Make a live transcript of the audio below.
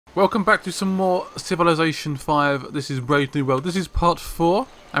Welcome back to some more Civilization 5. This is Brave New World. This is part 4.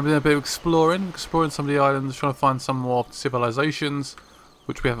 I'm doing a bit of exploring some of the islands, trying to find some more civilizations,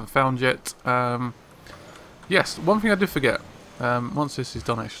 which we haven't found yet. Yes, one thing I did forget. Once this is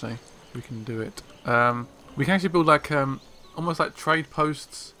done, actually, we can do it. We can actually build like almost like trade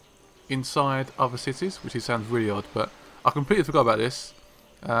posts inside other cities, which sounds really odd, but I completely forgot about this.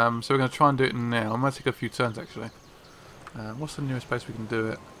 So we're going to try and do it now. I'm going to take a few turns actually. What's the nearest place we can do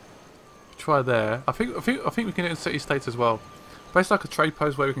it? Try there. I think we can do it in city states as well. Basically like a trade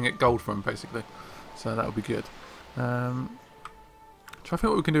post where we can get gold from, basically. So that would be good. Try to think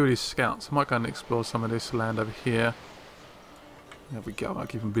what we can do with these scouts. I might go and explore some of this land over here. There we go. I'll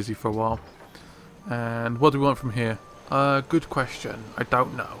keep them busy for a while. And what do we want from here? Good question. I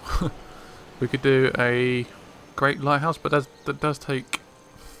don't know. We could do a great lighthouse, but that does take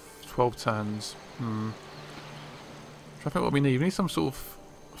 12 turns. Try to think what we need. We need some sort of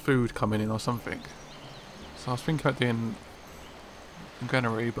food coming in or something. So I was thinking about doing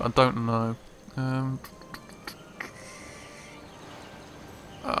granary, but I don't know. I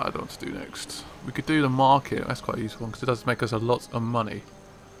don't know what to do next. We could do the market. That's quite useful because it does make us a lot of money.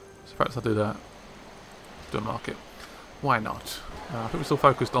 So perhaps I'll do that. Do a market. Why not? I think we're still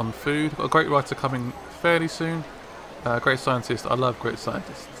focused on food. Got a great writer coming fairly soon. Great scientist. I love great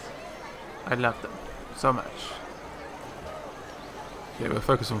scientists. I love them so much. Yeah, we're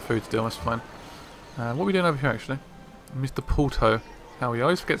focused on food still, that's fine. What are we doing over here actually? Mr. Porto. How are we? I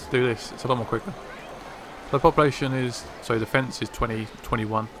always forget to do this, it's a lot more quicker. So the population is, sorry, defense is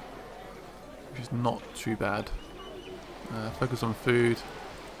 2021, which is not too bad. Focus on food.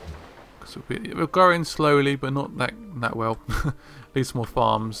 We're growing slowly, but not that well. Need some more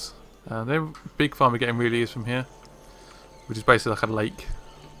farms. The big farm we're getting really is from here, which is basically like a lake.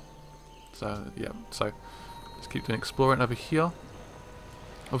 So, yeah, so let's keep doing exploring over here.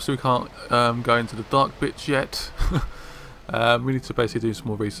 Obviously we can't go into the dark bits yet. We need to basically do some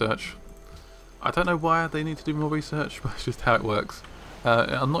more research. I don't know why they need to do more research, but it's just how it works.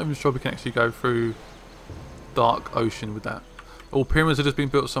 I'm not even sure we can actually go through dark ocean with that. All pyramids are just being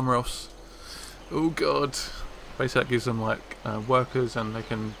built somewhere else. Oh god. Basically that gives them like workers and they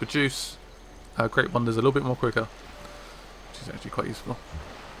can produce great wonders a little bit more quicker. Which is actually quite useful.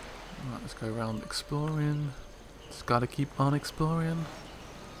 Right, let's go around exploring. Just gotta keep on exploring.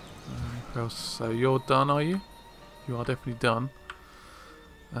 So you're done, are you? You are definitely done.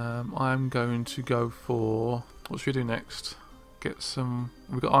 I'm going to go for... What should we do next? Get some...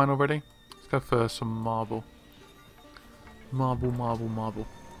 We've got iron already? Let's go for some marble. Marble.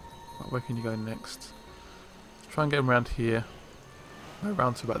 Right, where can you go next? Let's try and get them around here. No,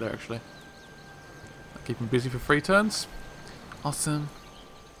 around to about there actually. I'll keep them busy for 3 turns. Awesome.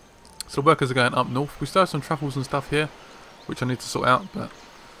 So the workers are going up north. We still have some truffles and stuff here, which I need to sort out, but...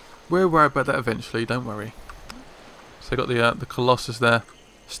 We'll worry about that eventually, don't worry. So got the Colossus there,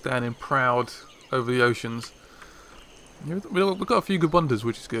 standing proud over the oceans. Yeah, we've got a few good wonders,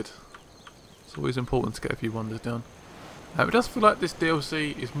 which is good. It's always important to get a few wonders down. It does feel like this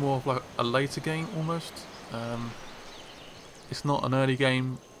DLC is more of like a later game almost. It's not an early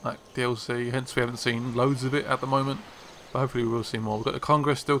game like DLC, hence we haven't seen loads of it at the moment. But hopefully we will see more. We've got the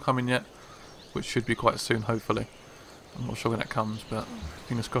Congress still coming yet, which should be quite soon, hopefully. I'm not sure when that comes, but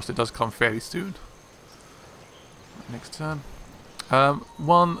fingers crossed it does come fairly soon. Next turn. I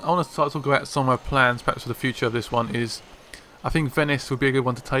want to start talking about some of my plans, perhaps for the future of this one, is I think Venice would be a good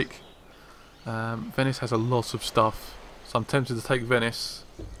one to take. Venice has a lot of stuff, so I'm tempted to take Venice,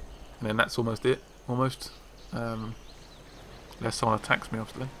 and then that's almost it, almost. Unless someone attacks me,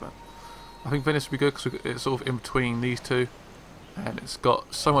 obviously, but I think Venice would be good because it's sort of in between these two. And it's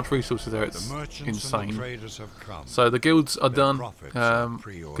got so much resources there, it's insane. So the guilds are done. We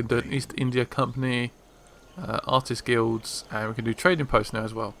can do an East India Company, artist guilds, and we can do trading posts now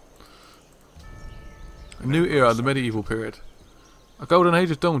as well. A new era, the medieval period. A golden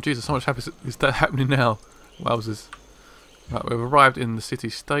age of dawn. Jesus, so much is that happening now. Wowzers. Right, we've arrived in the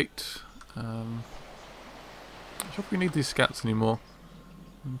city-state. I'm not sure if we need these scouts anymore.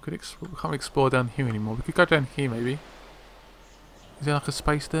 We can't explore down here anymore. We could go down here maybe. Is there like a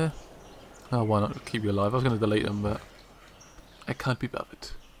space there? Oh, why not keep you alive? I was going to delete them, but I can't be bothered.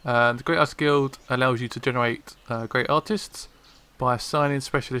 The Great Artist Guild allows you to generate great artists by assigning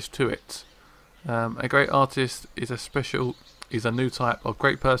specialists to it. A great artist is a new type of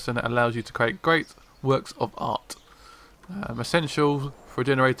great person that allows you to create great works of art. Essential for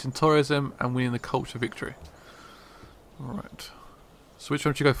generating tourism and winning the culture victory. Alright. So which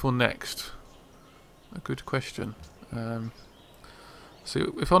one should you go for next? A good question.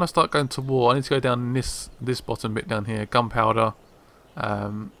 So if I want to start going to war, I need to go down this bottom bit down here, gunpowder,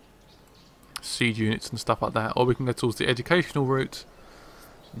 siege units and stuff like that, or we can go towards the educational route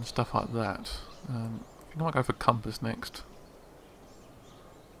and stuff like that. I think I might go for compass next.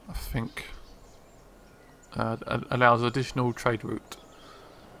 I think allows additional trade route.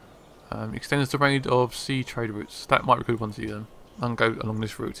 Extends the range of sea trade routes. That might be a good one to you then. I'm going to go along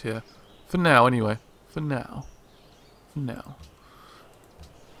this route here. For now, anyway. For now. Right,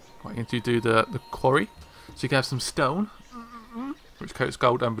 you need to do the quarry. So you can have some stone, which coats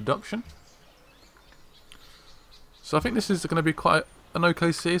gold and production. So I think this is going to be quite an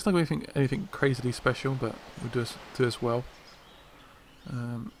okay sea. It's not going to be anything crazily special, but we'll do as well.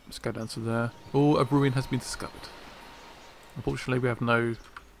 Let's go down to there. Oh, a ruin has been discovered. Unfortunately, we have no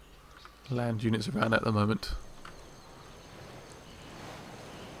land units around at the moment.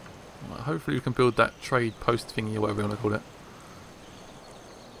 Right, hopefully we can build that trade post thingy or whatever you want to call it.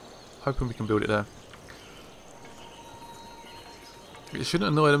 Hoping we can build it there. It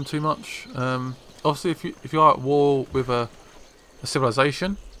shouldn't annoy them too much. Obviously, if you are at war with a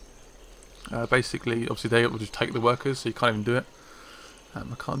civilization, basically, obviously they will just take the workers, so you can't even do it. I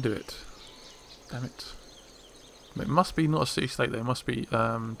can't do it. Damn it. It must be not a city-state though, it must be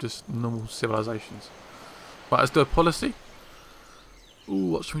just normal civilizations. Right, let's do a policy.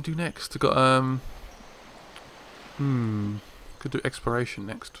 Ooh, what should we do next? We've got, could do exploration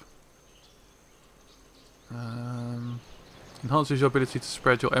next. Enhances your ability to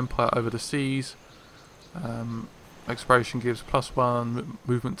spread your empire over the seas. Exploration gives +1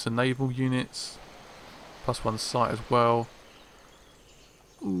 movement to naval units. +1 sight as well.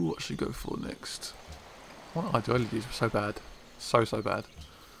 Ooh, what should we go for next? What ideologies were so bad. So bad.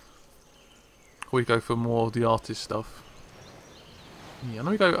 Or we go for more of the artist stuff. Yeah, I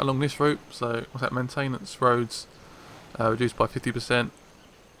know we go along this route, so what's that? Maintenance roads reduced by 50%.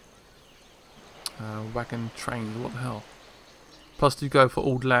 Wagon trains, what the hell? +2 go for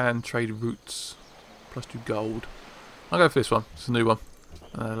all land trade routes. +2 gold. I'll go for this one, it's a new one.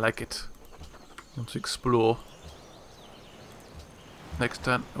 I like it. I want to explore. Next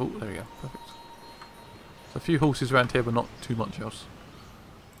turn. Oh, there we go. Perfect. So a few horses around here, but not too much else.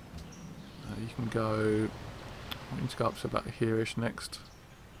 You can go. We need to go up to about here-ish next.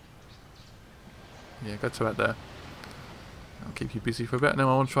 Yeah, go to about there. I'll keep you busy for a bit. Now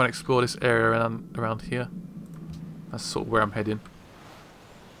I want to try and explore this area around here. That's sort of where I'm heading.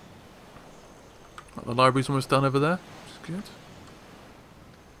 The library's almost done over there, which is good.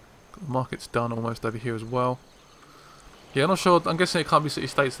 Got the market's done almost over here as well. Yeah, I'm not sure. I'm guessing it can't be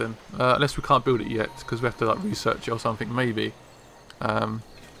city-states then, unless we can't build it yet, because we have to like research it or something. Maybe.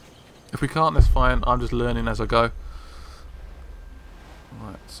 If we can't, that's fine. I'm just learning as I go.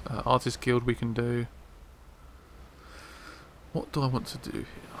 Right, Artist Guild we can do. What do I want to do here?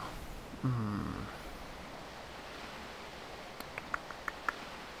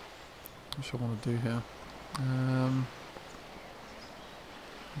 What should I want to do here?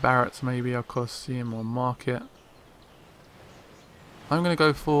 Barracks maybe, our Colosseum or Market. I'm going to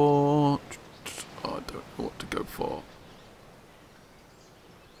go for... Oh, I don't know what to go for.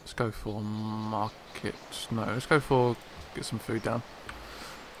 Let's go for Market. No, let's go for... Get some food down.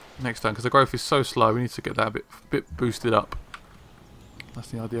 Next time, because the growth is so slow, we need to get that a bit boosted up. That's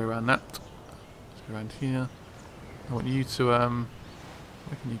the idea around that. Let's go around here. I want you to...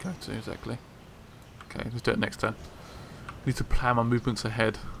 Where can you go to exactly? Okay, let's do it next turn. I need to plan my movements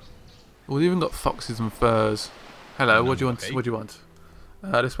ahead. Oh, we've even got foxes and furs. Hello, what do you want? What do you want?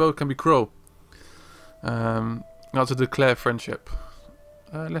 This world can be cruel. Not to declare friendship.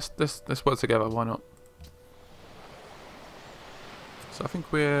 Let's work together. Why not? So I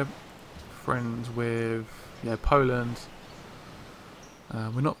think we're friends with Poland.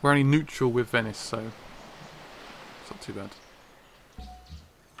 We're only neutral with Venice, so it's not too bad.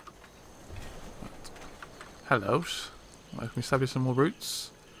 Hello. Right, can we establish some more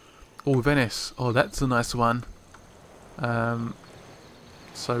routes? Oh, Venice. Oh, that's a nice one.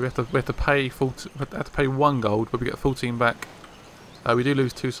 So we have to pay 1 gold, but we get 14 back. We do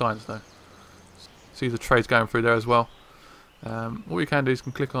lose 2 signs though. See the trade's going through there as well. What you can do is you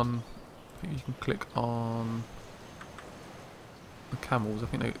can click on. I think you can click on the camels. I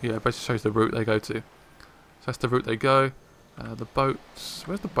think it basically shows the route they go to. So that's the route they go. The boats.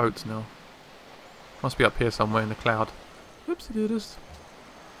 Where's the boats now? Must be up here somewhere in the cloud. Oopsie doodles.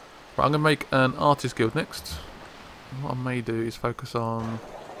 Right, I'm going to make an artist guild next. And what I may do is focus on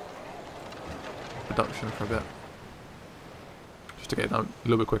production for a bit. Just to get it done a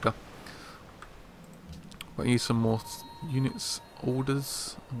little bit quicker. I need some more units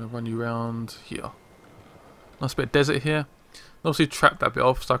orders. I'm going to run you around here. Nice bit of desert here. Obviously trapped that bit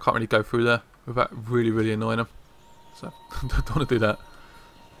off, so I can't really go through there without really annoying them. So don't want to do that.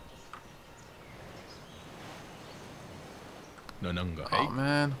 Oh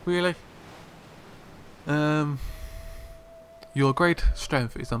man, really? Your great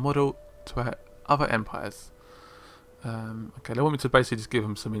strength is a model to other empires. Okay, they want me to basically just give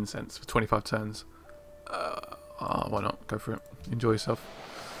them some incense for 25 turns. Why not? Go for it. Enjoy yourself.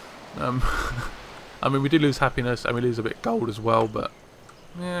 I mean, we do lose happiness and we lose a bit of gold as well, but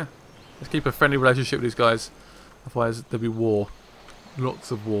yeah, let's keep a friendly relationship with these guys. Otherwise, there'll be war.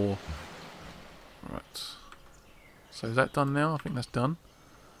 Lots of war. Right. So is that done now? I think that's done.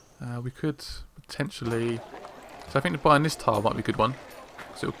 We could potentially... So I think buying this tile might be a good one.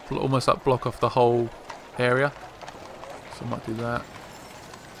 So it'll almost like block off the whole area. So I might do that.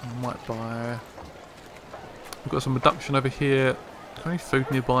 I might buy... We've got some reduction over here. Got any food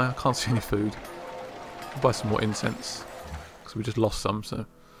nearby? I can't see any food. I'll buy some more incense. Because we just lost some, so...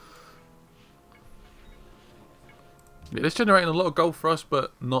 Yeah, it's generating a lot of gold for us,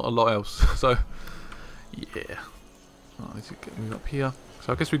 but not a lot else. So, yeah. Right, let's get moving up here.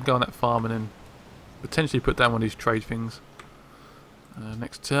 So I guess we can go on that farm and then potentially put down one of these trade things.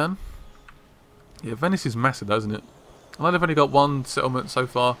 Next turn. Yeah, Venice is massive, doesn't it? I know they've only got one settlement so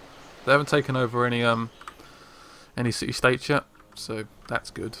far. They haven't taken over any city-states yet, so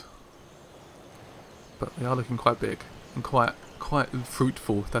that's good. But they are looking quite big and quite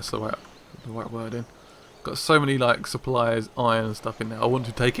fruitful, if that's the right word in. Got so many like supplies, iron and stuff in there. I want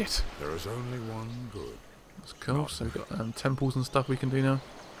to take it. There is only one good. That's cool. So we've got temples and stuff we can do now.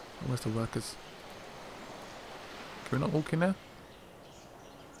 Where's the workers? Can we not walk in there?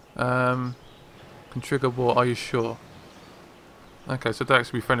 Can trigger war. Are you sure? Okay, so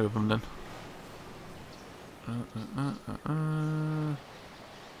Dax will be friendly with them then.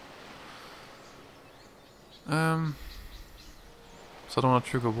 So I don't want to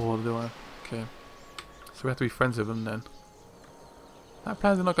trigger war, do I? Okay. So we have to be friends with them then. That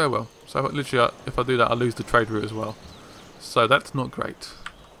plan did not go well. So literally, if I do that, I lose the trade route as well. So that's not great.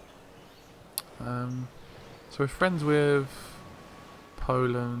 So we're friends with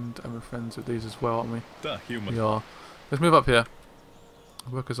Poland, and we're friends with these as well, aren't we? We are. Let's move up here.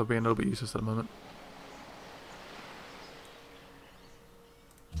 Workers are being a little bit useless at the moment.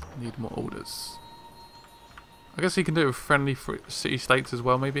 Need more orders. I guess he can do it with friendly city-states as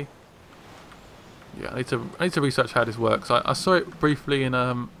well, maybe. Yeah, I need to research how this works. I saw it briefly in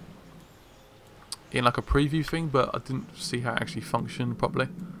like a preview thing, but I didn't see how it actually functioned properly.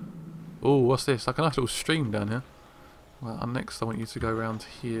 Oh, what's this? Like a nice little stream down here. Well, next I want you to go around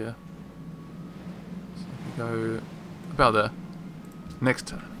here. So if you go about there. Next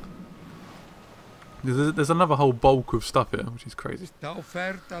turn. There's another whole bulk of stuff here, which is crazy. They want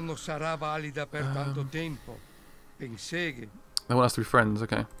us to be friends,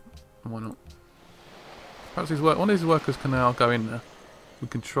 okay. Why not? Perhaps one of these workers can now go in there. We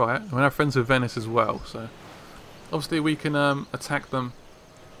can try it. We're now friends with Venice as well, so obviously we can attack them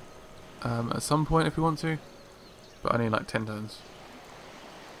at some point if we want to, but only in like 10 turns.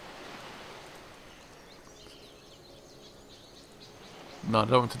 No, I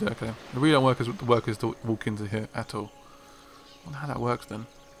don't want to do it. Okay, we don't want the workers to walk into here at all. I wonder how that works then.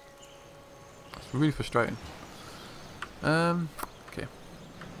 It's really frustrating. Okay. I'm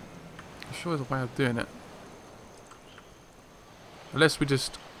sure there's a way of doing it. Unless we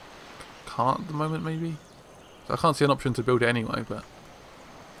just can't at the moment, maybe. So I can't see an option to build it anyway, but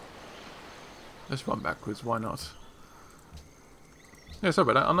let's run backwards. Why not? Yeah, sorry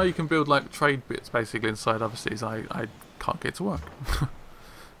about that. I know you can build like trade bits basically inside other cities. I can't get to work.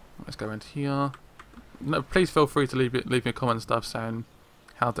 Let's go around here. No, please feel free to leave me a comment and stuff saying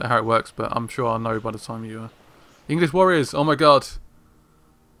how it works. But I'm sure I'll know by the time you English warriors. Oh my god.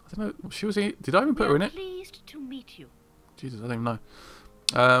 I don't know. She was. Did I even put her in it? Pleased to meet you. Jesus, I don't even know.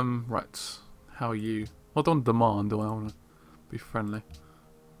 Right. How are you? I don't demand, do I? Want to be friendly.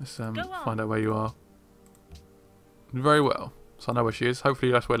 Let's find out where you are. Very well. So I know where she is.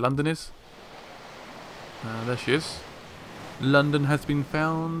 Hopefully that's where London is. There she is. London has been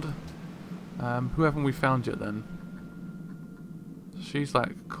found. Who haven't we found yet then? She's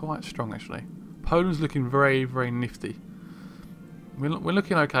like quite strong actually. Poland's looking very, very nifty. We're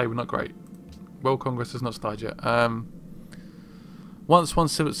looking okay, we're not great. World Congress has not started yet. Once one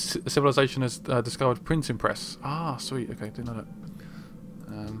civilization has discovered printing press. Ah, sweet. Okay, didn't know that.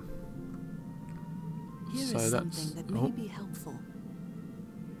 Here so is that's something that may be helpful.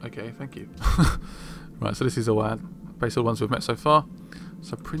 okay. Thank you. Right, so this is all basically the ones we've met so far.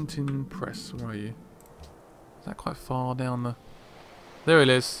 So printing press. Where are you? Is that quite far down the? There it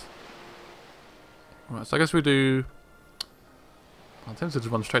is. Right, so I guess we do. I'm tempted to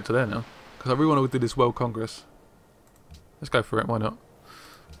just run straight to there now because I really want to do this World Congress. Let's go for it. Why not?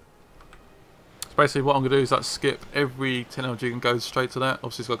 So basically what I'm going to do is like skip every technology and go straight to that.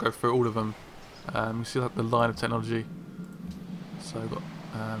 Obviously it's got to go through all of them. You see like the line of technology. So I've got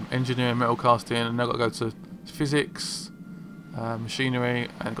engineering, metal casting, and now I've got to go to physics, machinery,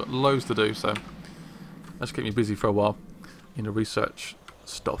 and got loads to do. So that's keep me busy for a while in the research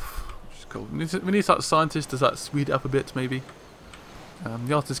stuff, which is cool. We need like scientists to like speed it up a bit maybe.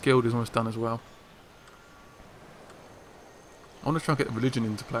 The Artist Guild is almost done as well. I want to try and get religion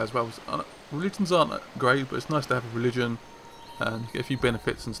into play as well. Religions aren't great, but it's nice to have a religion and you get a few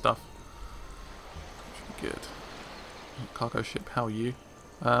benefits and stuff. Should be good. Cargo ship, how are you?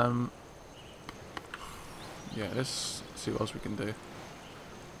 Yeah, let's see what else we can do.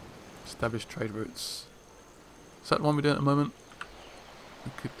 Establish trade routes. Is that the one we're doing at the moment?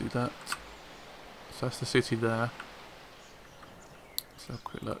 We could do that. So that's the city there. Let's have a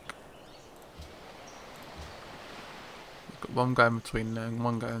quick look. We've got one going between there and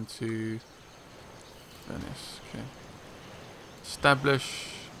one going to Venice. Okay. Establish.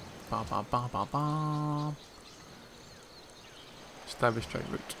 Ba ba ba ba ba. Establish trade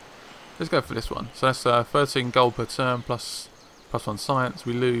route. Let's go for this one. So that's 13 gold per turn plus 1 science.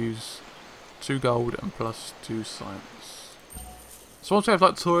 We lose 2 gold and plus 2 science. So once we have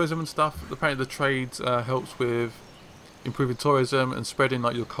like tourism and stuff, apparently the trade helps with improving tourism and spreading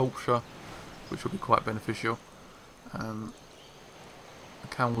like your culture, which will be quite beneficial. The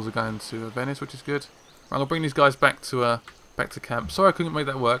camels are going to Venice, which is good. I'm gonna bring these guys back to camp. Sorry I couldn't make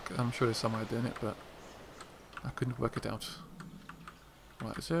that work. I'm sure there's some way of doing it, but I couldn't work it out.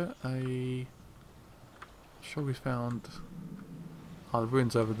 Right, is there a... Sure we found... Oh, the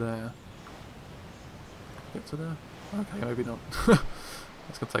ruins over there. Get to there? Okay, maybe not.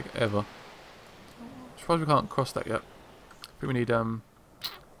 That's going to take ever. I'm surprised we can't cross that yet. I think we need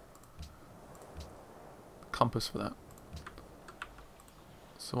compass for that.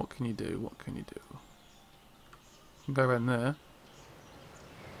 So what can you do? What can you do? You can go around there.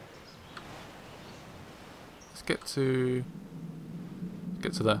 Let's get to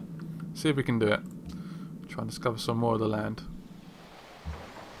there. See if we can do it. Try and discover some more of the land.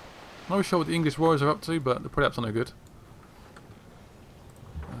 Not really sure what the English warriors are up to, but the preps are no good.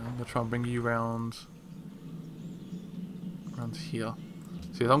 I'm going to try and bring you around here.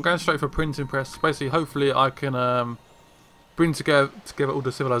 See, I'm going straight for printing press. Basically, hopefully I can bring together all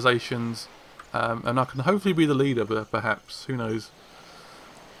the civilizations, and I can hopefully be the leader, but perhaps, who knows.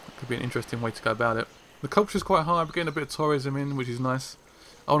 It could be an interesting way to go about it. The culture is quite high. We're getting a bit of tourism in, which is nice.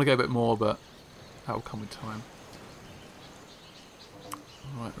 I want to get a bit more, but that will come with time.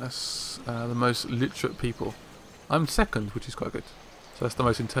 Right, that's the most literate people. I'm second, which is quite good. So that's the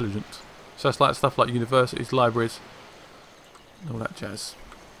most intelligent. So that's like stuff like universities, libraries, and all that jazz.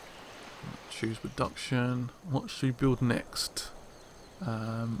 Choose production. What should we build next?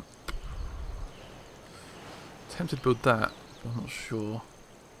 Tempted to build that, but I'm not sure.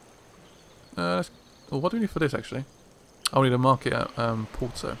 Well, what do we need for this actually? Oh, we need a market at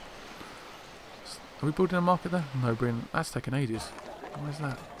Porto. Are we building a market there? No, Bryn. That's taking ages. Why is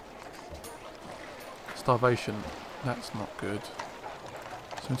that? Starvation. That's not good.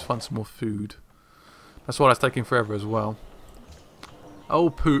 So we need to find some more food. That's why that's taking forever as well. Oh,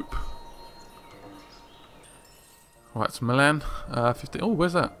 poop. Right, it's Milan. 15. Oh,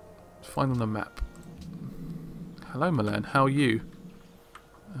 where's that? Find on the map. Hello, Milan. How are you?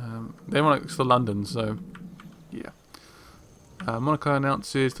 They're next to London, so yeah. Monaco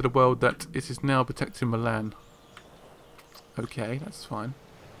announces to the world that it is now protecting Milan. Okay, that's fine.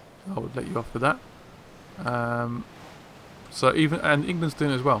 I would let you off with that. So England's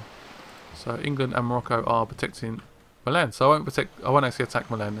doing it as well. So England and Morocco are protecting Milan. So I won't actually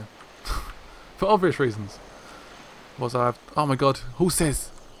attack Milan then. For obvious reasons. Oh my god, who says?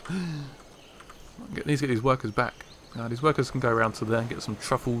 Need to get these workers back. These workers can go around to there and get some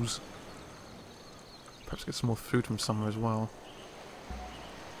truffles. Perhaps get some more food from somewhere as well.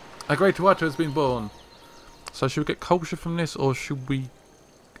 A great writer has been born. So should we get culture from this, or should we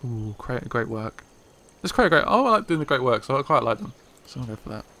create a great work? Let's create a great... Oh, I like doing the great work, so I quite like them. So I'll go for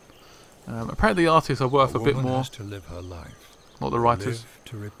that. Apparently the artists are worth a bit more. Has to live her life. Not the writers. Live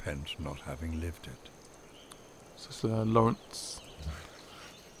to repent not having lived it. So it's Lawrence.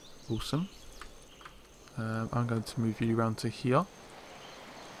 Awesome. I'm going to move you around to here.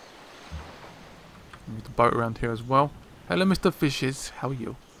 Move the boat around here as well. Hello, Mr. Fishes. How are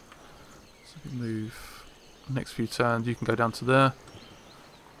you? So we move. Next few turns, you can go down to there.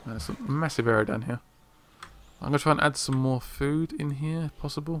 There's a massive area down here. I'm going to try and add some more food in here, if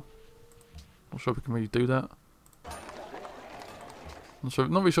possible. Not sure if we can really do that. Not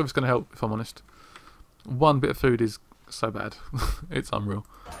really sure if it's going to help, if I'm honest. One bit of food is so bad. It's unreal.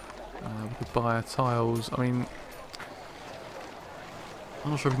 We could buy tiles. I mean,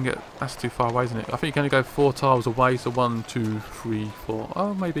 I'm not sure if we can get... That's too far away, isn't it? I think you can only go 4 tiles away, so 1, 2, 3, 4.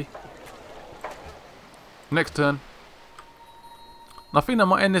 Oh, maybe. Next turn. And I think that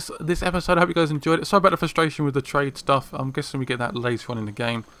might end this episode. I hope you guys enjoyed it. Sorry about the frustration with the trade stuff. I'm guessing we get that later on in the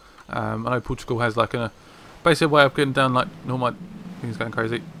game. I know Portugal has like a basic way of putting down like... all my things going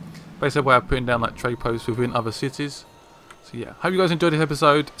crazy. Basic way of putting down like trade posts within other cities. So yeah, hope you guys enjoyed this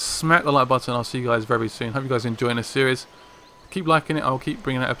episode. Smack the like button. I'll see you guys very soon. Hope you guys are enjoying this series. Keep liking it. I'll keep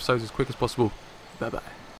bringing out episodes as quick as possible. Bye bye.